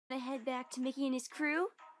I head back to Mickey and his crew?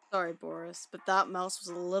 Sorry, Boris, but that mouse was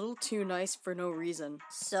a little too nice for no reason.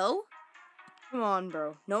 So? Come on,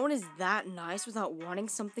 bro. No one is that nice without wanting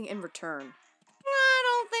something in return. I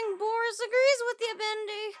don't think Boris agrees with you,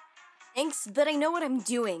 Bendy. Thanks, but I know what I'm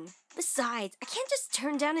doing. Besides, I can't just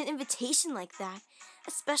turn down an invitation like that,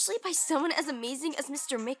 especially by someone as amazing as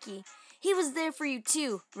Mr. Mickey. He was there for you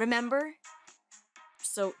too, remember?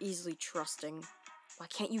 So easily trusting. Why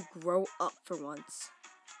can't you grow up for once?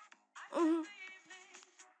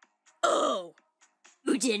 Oh!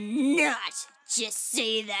 You did not just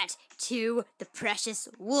say that to the precious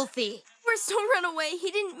Wolfie. Boris, don't run away. He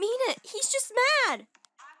didn't mean it. He's just mad.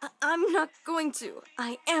 I'm not going to.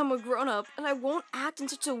 I am a grown-up, and I won't act in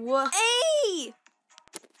such a Hey!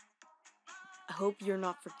 I hope you're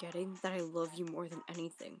not forgetting that I love you more than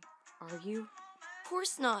anything. Are you? Of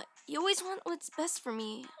course not. You always want what's best for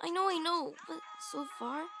me. I know, but so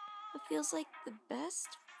far, what feels like the best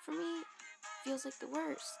for me feels like the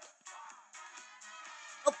worst.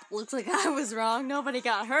 Oh, looks like I was wrong. Nobody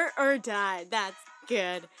got hurt or died. That's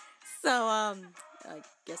good. So, I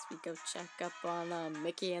guess we go check up on,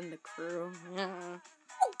 Mickey and the crew. Oh,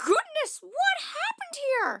 goodness! What happened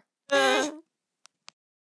here?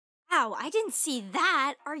 Ow, I didn't see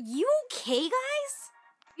that. Are you okay, guys?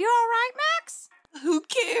 You alright, Max? Who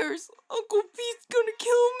cares? Uncle Pete's gonna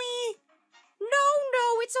kill me.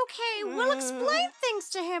 No, it's okay. We'll explain things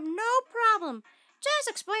to him. No problem. Just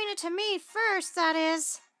explain it to me first, that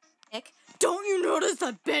is. Nick, don't you notice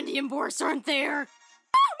that Bendy and Boris aren't there?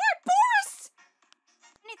 Oh, my Boris!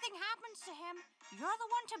 Anything happens to him, you're the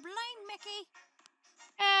one to blame, Mickey.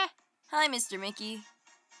 Hi, Mr. Mickey.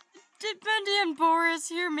 Did Bendy and Boris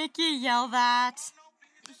hear Mickey yell that?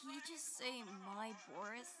 Did he just say my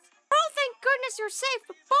Boris? Oh, thank goodness you're safe,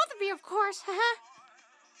 both of you, of course,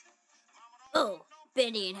 Oh,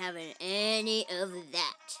 Bendy ain't having any of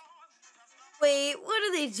that. Wait, what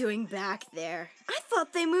are they doing back there? I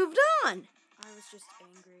thought they moved on. I was just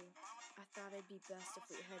angry. I thought it'd be best if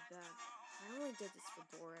we head back. I only did this for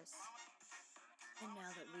Boris. And now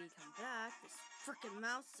that we come back, this frickin'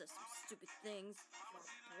 mouse says some stupid things. Oh,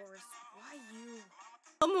 Boris, why you?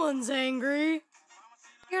 Someone's angry.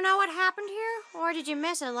 You know what happened here? Or did you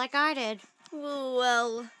miss it like I did?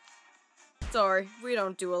 Well, sorry, we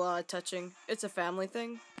don't do a lot of touching. It's a family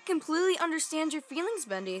thing. I completely understand your feelings,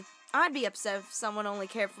 Bendy. I'd be upset if someone only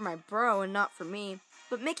cared for my bro and not for me.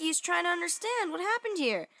 But Mickey's trying to understand what happened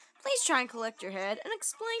here. Please try and collect your head and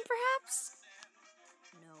explain, perhaps?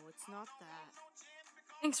 No, it's not that.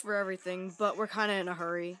 Thanks for everything, but we're kinda in a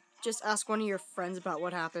hurry. Just ask one of your friends about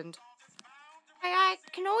what happened. I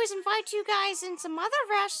can always invite you guys in some other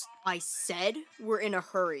rest. I said we're in a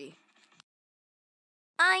hurry.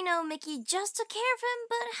 I know Mickey just took care of him,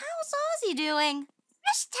 but how's Ozzy doing?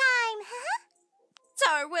 Rest time, huh?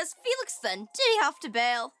 So, where's Felix then? Did he have to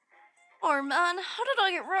bail? Or man, how did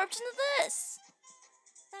I get roped into this?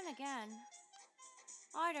 Then again,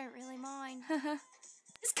 I don't really mind.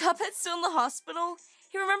 Is Cuphead still in the hospital?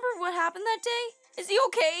 You remember what happened that day? Is he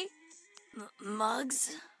okay?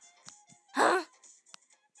 Mugs? Huh?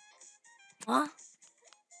 Huh?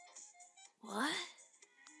 What?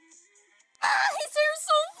 Ah, his hair's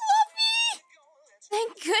so fluffy!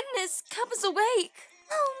 Thank goodness, Cup is awake.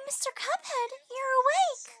 Oh, Mr. Cuphead, you're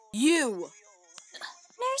awake. You!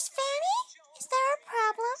 Nurse Fanny, is there a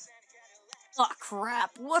problem? Oh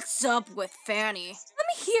crap, what's up with Fanny? Let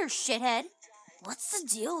me hear, shithead. What's the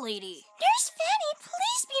deal, lady? Nurse Fanny,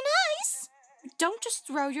 please be nice. Don't just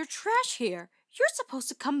throw your trash here. You're supposed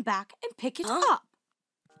to come back and pick it Huh? up.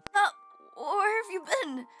 Where have you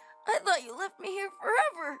been? I thought you left me here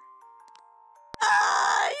forever.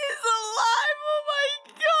 Ah, he's alive! Oh my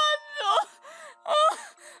god! Oh,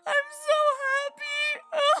 I'm so happy!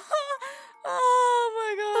 Oh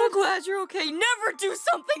my god! I'm glad you're okay. Never do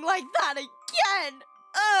something like that again!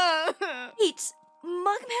 Wait,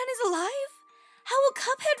 Mugman is alive? How will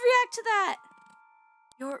Cuphead react to that?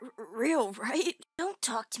 You're real, right? Don't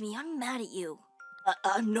talk to me, I'm mad at you.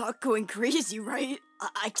 I'm not going crazy, right?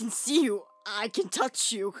 I can see you. I can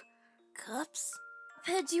touch you. Cups?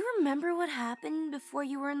 Cuphead, do you remember what happened before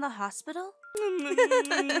you were in the hospital?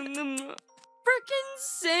 Frickin'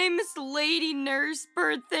 same Miss Lady Nurse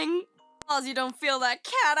Bird thing. As you don't feel that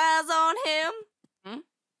cat eyes on him.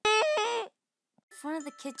 If one of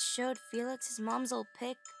the kids showed Felix his mom's old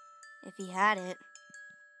pic, if he had it.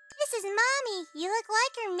 This is Mommy. You look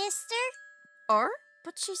like her, mister.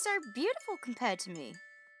 But she's so beautiful compared to me.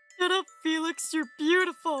 Shut up, Felix. You're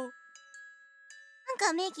beautiful.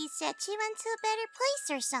 Uncle Mickey said she went to a better place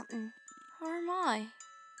or something. Or am I?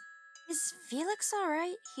 Is Felix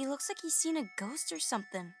alright? He looks like he's seen a ghost or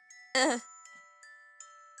something.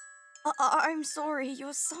 I'm sorry,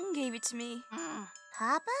 your son gave it to me.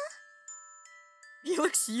 Papa?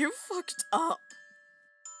 Felix, you fucked up.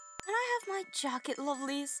 Can I have my jacket,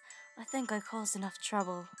 lovelies? I think I caused enough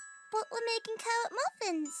trouble. But we're making carrot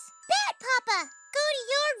muffins. Bat, Papa! Go to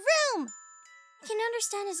your room! I can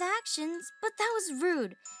understand his actions, but that was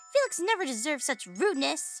rude. Felix never deserved such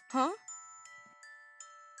rudeness. Huh?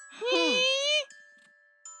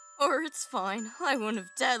 Or it's fine. I wouldn't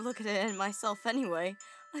have dared look at it in myself anyway.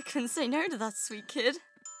 I couldn't say no to that sweet kid.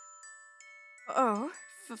 Oh,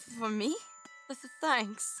 for me?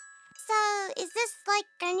 Thanks. So, is this like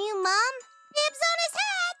our new mom? Dibs on his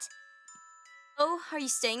hat! Oh, are you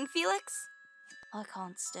staying, Felix? I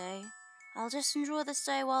can't stay. I'll just enjoy the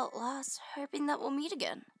stay while it lasts, hoping that we'll meet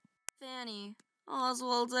again. Fanny,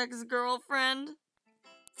 Oswald's ex-girlfriend.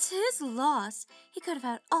 It's his loss. He could have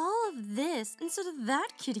had all of this instead of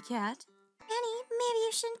that kitty cat. Fanny, maybe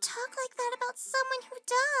you shouldn't talk like that about someone who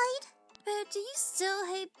died. But do you still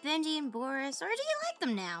hate Bendy and Boris, or do you like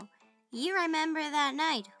them now? You remember that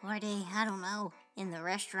night, or I don't know, in the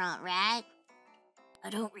restaurant, right? I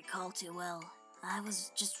don't recall too well. I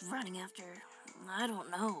was just running after, I don't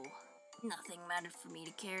know. Nothing mattered for me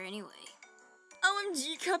to care anyway.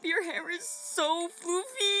 OMG, Cup, your hair is so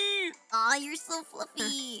floofy! Aw, you're so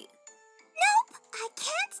fluffy. Nope, I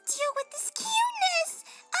can't deal with this cuteness.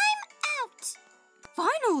 I'm out.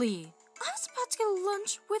 Finally! I was about to get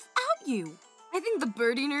lunch without you. I think the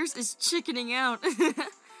birdie nurse is chickening out.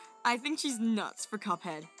 I think she's nuts for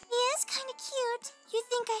Cuphead. He is kind of cute. You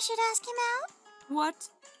think I should ask him out? What?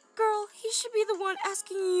 Girl, he should be the one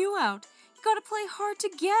asking you out. You gotta play hard to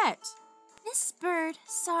get. Miss Bird,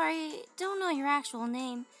 sorry, don't know your actual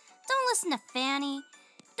name. Don't listen to Fanny.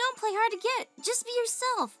 Don't play hard to get. Just be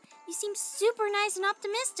yourself. You seem super nice and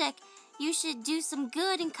optimistic. You should do some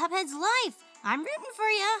good in Cuphead's life. I'm rooting for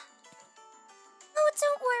you. Oh,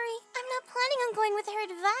 don't worry. I'm not planning on going with her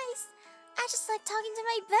advice. I just like talking to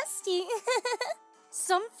my bestie.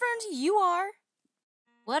 Some friend you are.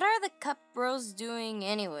 What are the Cup Bros doing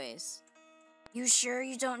anyways? You sure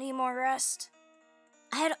you don't need more rest?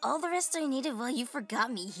 I had all the rest I needed while you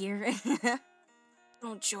forgot me here.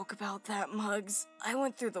 Don't joke about that, Mugs. I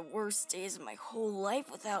went through the worst days of my whole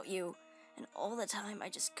life without you. And all the time I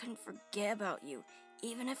just couldn't forget about you,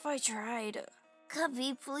 even if I tried.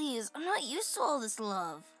 Cubby, please. I'm not used to all this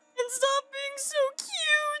love. And stop being so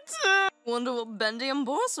cute! Wonder what Bendy and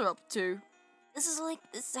Boss are up to. This is like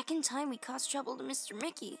the second time we caused trouble to Mr.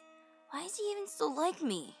 Mickey. Why is he even still like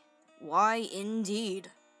me? Why,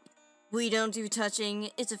 indeed. We don't do touching,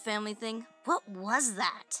 it's a family thing. What was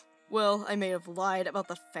that? Well, I may have lied about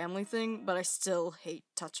the family thing, but I still hate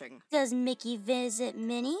touching. Does Mickey visit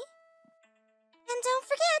Minnie? And don't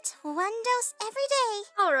forget, 1 dose every day.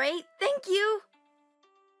 All right, thank you.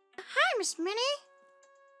 Hi, Miss Minnie.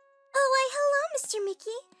 Oh, why, hello, Mr.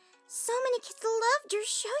 Mickey. So many kids loved your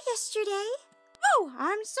show yesterday. Oh,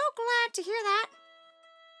 I'm so glad to hear that.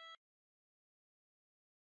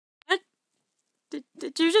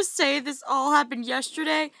 Did you just say this all happened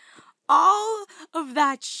yesterday? All of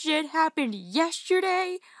that shit happened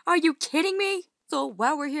yesterday? Are you kidding me? So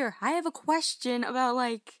while we're here, I have a question about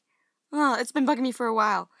it's been bugging me for a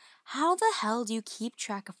while. How the hell do you keep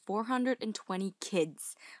track of 420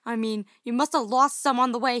 kids? I mean, you must have lost some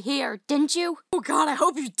on the way here, didn't you? Oh god, I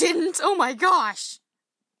hope you didn't! Oh my gosh!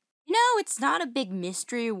 You know, it's not a big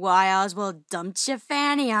mystery why Oswald dumped you,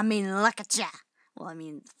 Fanny. I mean, look at ya. Well, I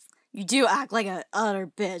mean, you do act like an utter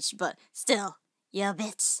bitch, but still, you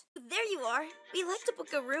bitch. There you are. We'd like to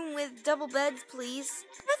book a room with double beds, please.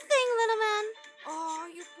 Sure thing, little man. Oh,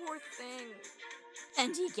 you poor thing.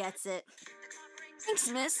 And he gets it. Thanks,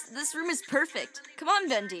 miss. This room is perfect. Come on,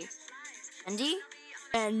 Bendy. Bendy?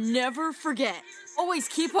 And never forget, always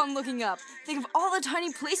keep on looking up. Think of all the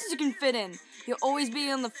tiny places you can fit in. You'll always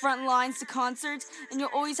be on the front lines to concerts, and you'll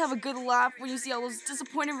always have a good laugh when you see all those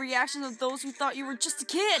disappointed reactions of those who thought you were just a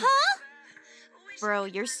kid. Huh? Bro,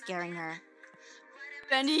 you're scaring her.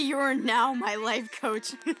 Bendy, you are now my life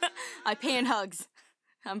coach. I pay in hugs.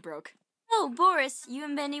 I'm broke. Oh, Boris, you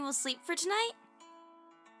and Bendy will sleep for tonight?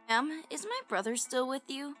 Is my brother still with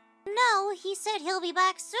you? No, he said he'll be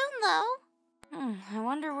back soon, though. I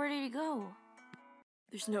wonder where did he go?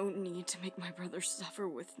 There's no need to make my brother suffer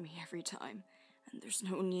with me every time, and there's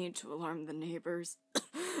no need to alarm the neighbors.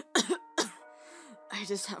 I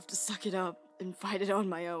just have to suck it up and fight it on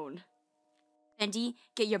my own. Bendy,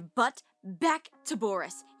 get your butt back to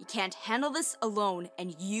Boris. You can't handle this alone,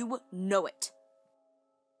 and you know it.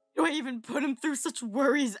 Do I even put him through such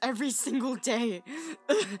worries every single day?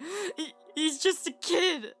 He's just a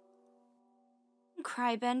kid. Don't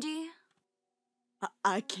cry, Bendy.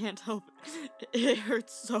 I can't help it. It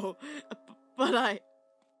hurts so. But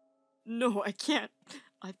No, I can't.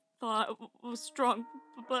 I thought I was strong,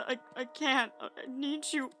 but I can't. I need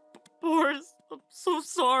you. Boris, I'm so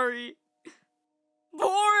sorry.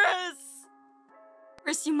 Boris!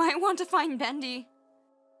 Chris, you might want to find Bendy.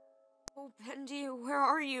 Oh, Bendy, where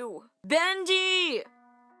are you? Bendy!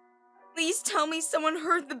 Please tell me someone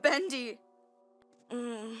heard the Bendy.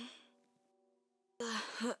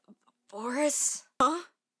 Boris? Huh?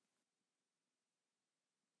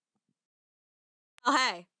 Oh,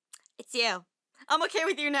 hey. It's you. I'm okay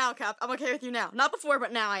with you now, Cup. I'm okay with you now. Not before,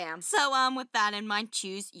 but now I am. So, with that in mind,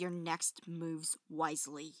 choose your next moves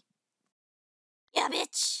wisely. Yeah,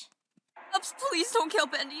 bitch. Ups, please don't kill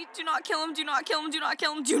Bendy. Do not kill him. Do not kill him. Do not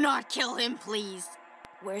kill him. Do not kill him, please.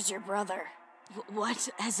 Where's your brother? What?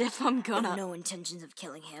 As if I'm I have gonna... no intentions of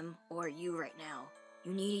killing him or you right now.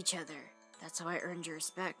 You need each other. That's how I earned your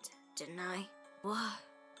respect, didn't I? What?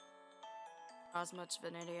 Not as much of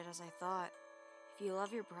an idiot as I thought. If you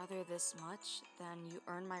love your brother this much, then you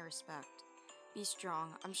earn my respect. Be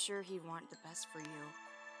strong. I'm sure he'd want the best for you.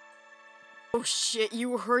 Oh shit,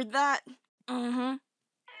 you heard that? Mm-hmm.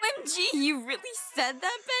 OMG, you really said that,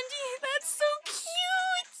 Bendy? That's so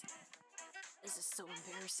cute! This is so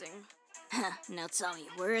embarrassing. Now tell me,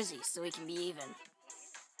 where is he so we can be even?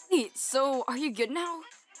 Wait, so are you good now?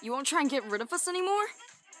 You won't try and get rid of us anymore?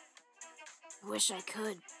 Wish I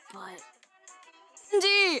could, but...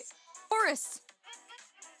 Bendy! Boris!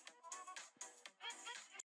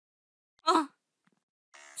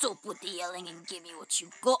 Stop with the yelling and give me what you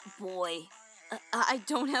got, boy. I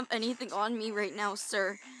don't have anything on me right now,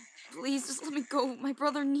 sir. Please, just let me go. My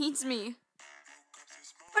brother needs me.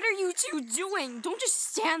 What are you two doing? Don't just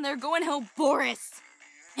stand there. Go and help Boris.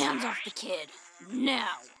 Hands off the kid. Now.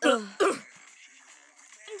 Bendy!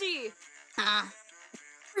 Huh?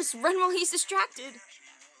 Boris, run while he's distracted.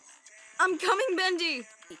 I'm coming, Bendy.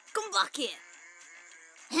 Come back here.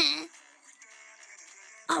 Huh?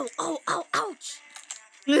 Ow, ow, ow, ouch.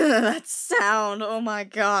 That sound. Oh my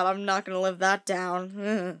god, I'm not gonna live that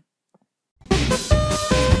down.